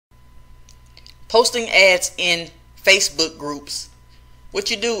Posting ads in Facebook groups. What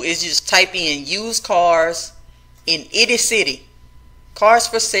you do is you just type in used cars in any city. Cars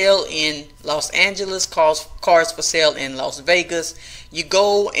for sale in Los Angeles, cars for sale in Las Vegas. You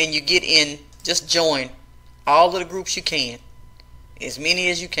go and you get in, just join all of the groups you can. As many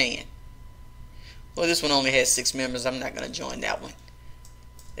as you can. Well, this one only has 6 members. I'm not going to join that one.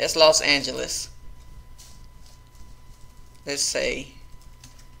 That's Los Angeles. Let's say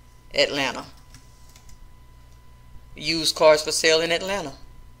Atlanta. Used cars for sale in Atlanta.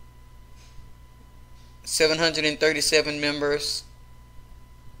 737 members.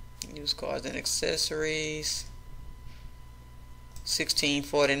 Used cars and accessories.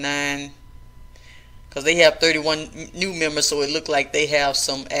 1649. Because they have 31 new members, so it looked like they have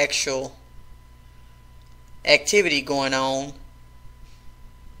some actual activity going on.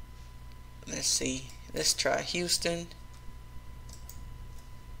 Let's see. Let's try Houston.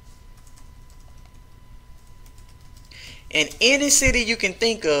 In any city you can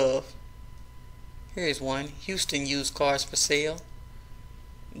think of. Here's one. Houston used cars for sale.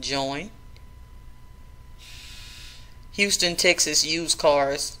 Join. Houston, Texas used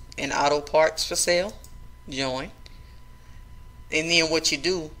cars and auto parts for sale. Join. And then what you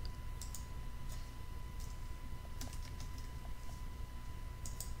do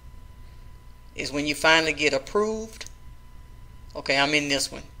is when you finally get approved. Okay, I'm in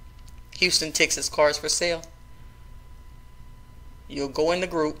this one. Houston, Texas cars for sale. You'll go in the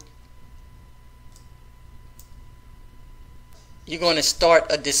group. You're going to start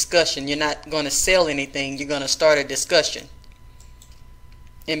a discussion. You're not going to sell anything. You're going to start a discussion.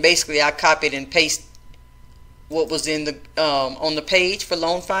 And basically I copied and pasted what was in the on the page for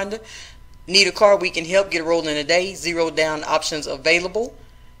Loan Finder. Need a car? We can help. Get rolling today. 0 down options available.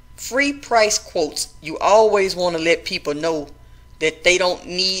 Free price quotes. You always want to let people know that they don't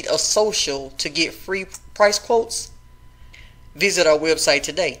need a social to get free price quotes. Visit our website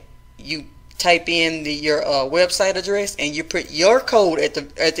today. You type in your website address and you put your code at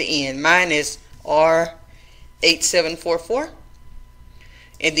the end. Mine is R8744.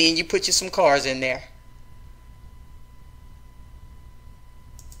 And then you put you some cars in there.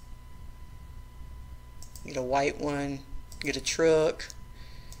 Get a white one, get a truck,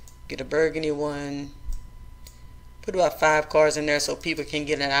 get a burgundy one. Put about 5 cars in there so people can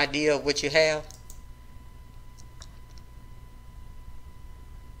get an idea of what you have.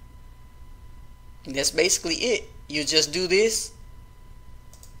 And that's basically it. You just do this.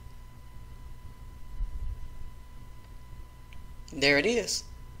 There it is.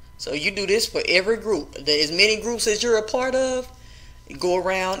 So you do this for every group. As many groups as you're a part of, you go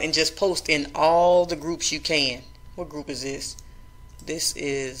around and just post in all the groups you can. What group is this? This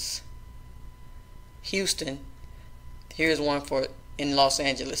is Houston. Here's one for in Los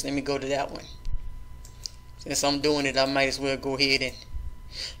Angeles. Let me go to that one. Since I'm doing it, I might as well go ahead and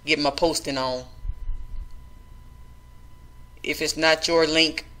get my posting on. If it's not your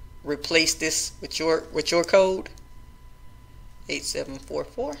link, replace this with your code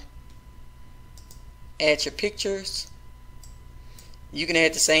 8744. Add your pictures. You can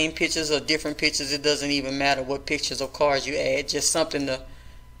add the same pictures or different pictures. It doesn't even matter what pictures or cars you add. Just something to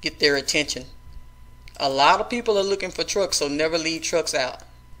get their attention. A lot of people are looking for trucks, so never leave trucks out.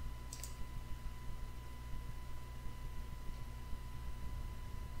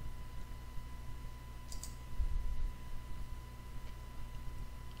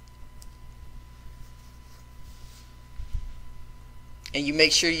 And you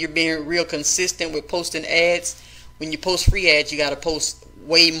make sure you're being real consistent with posting ads. When you post free ads, you got to post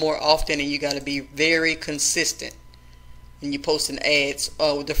way more often, and you got to be very consistent when you're posting ads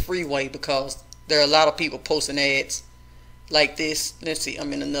with the free way, because there are a lot of people posting ads like this. Let's see,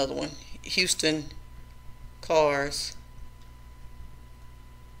 I'm in another one. Houston cars.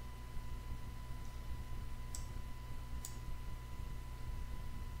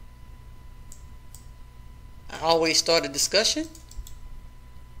 I always start a discussion.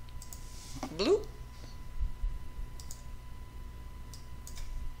 Blue.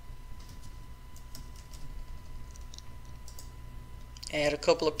 Add a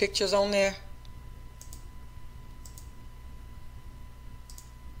couple of pictures on there.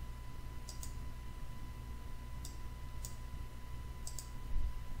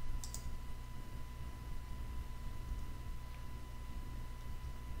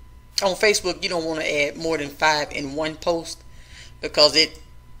 On Facebook, you don't want to add more than 5 in one post, because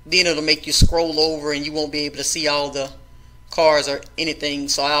then it'll make you scroll over and you won't be able to see all the cars or anything.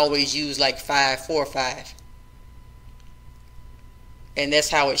 So I always use like 4 or 5. And that's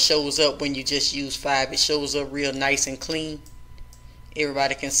how it shows up when you just use 5. It shows up real nice and clean.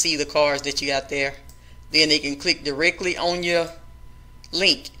 Everybody can see the cars that you got there. Then they can click directly on your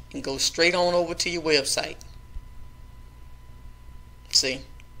link and go straight on over to your website. See?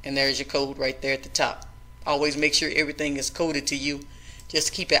 And there's your code right there at the top. Always make sure everything is coded to you.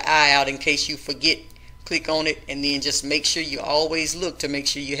 Just keep an eye out in case you forget. Click on it and then just make sure you always look to make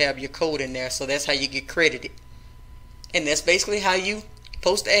sure you have your code in there. So that's how you get credited. And that's basically how you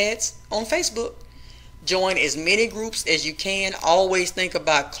post ads on Facebook. Join as many groups as you can. Always think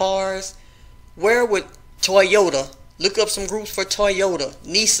about cars. Where would Toyota? Look up some groups for Toyota,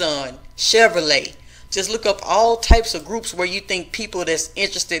 Nissan, Chevrolet. Just look up all types of groups where you think people that's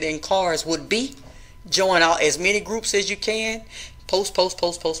interested in cars would be. Join out as many groups as you can. Post, post,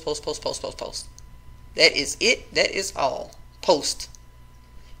 post, post, post, post, post, post, post. That is it. That is all. Post.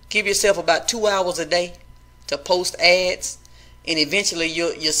 Give yourself about 2 hours a day to post ads, and eventually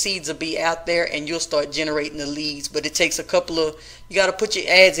your seeds will be out there and you'll start generating the leads. But it takes you got to put your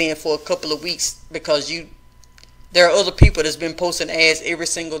ads in for a couple of weeks, because there are other people that's been posting ads every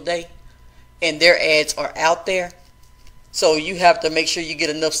single day and their ads are out there. So you have to make sure you get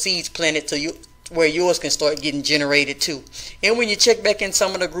enough seeds planted to where yours can start getting generated too. And when you check back in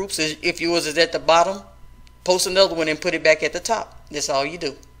some of the groups, if yours is at the bottom, post another one and put it back at the top. That's all you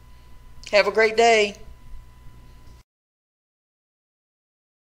do. Have a great day.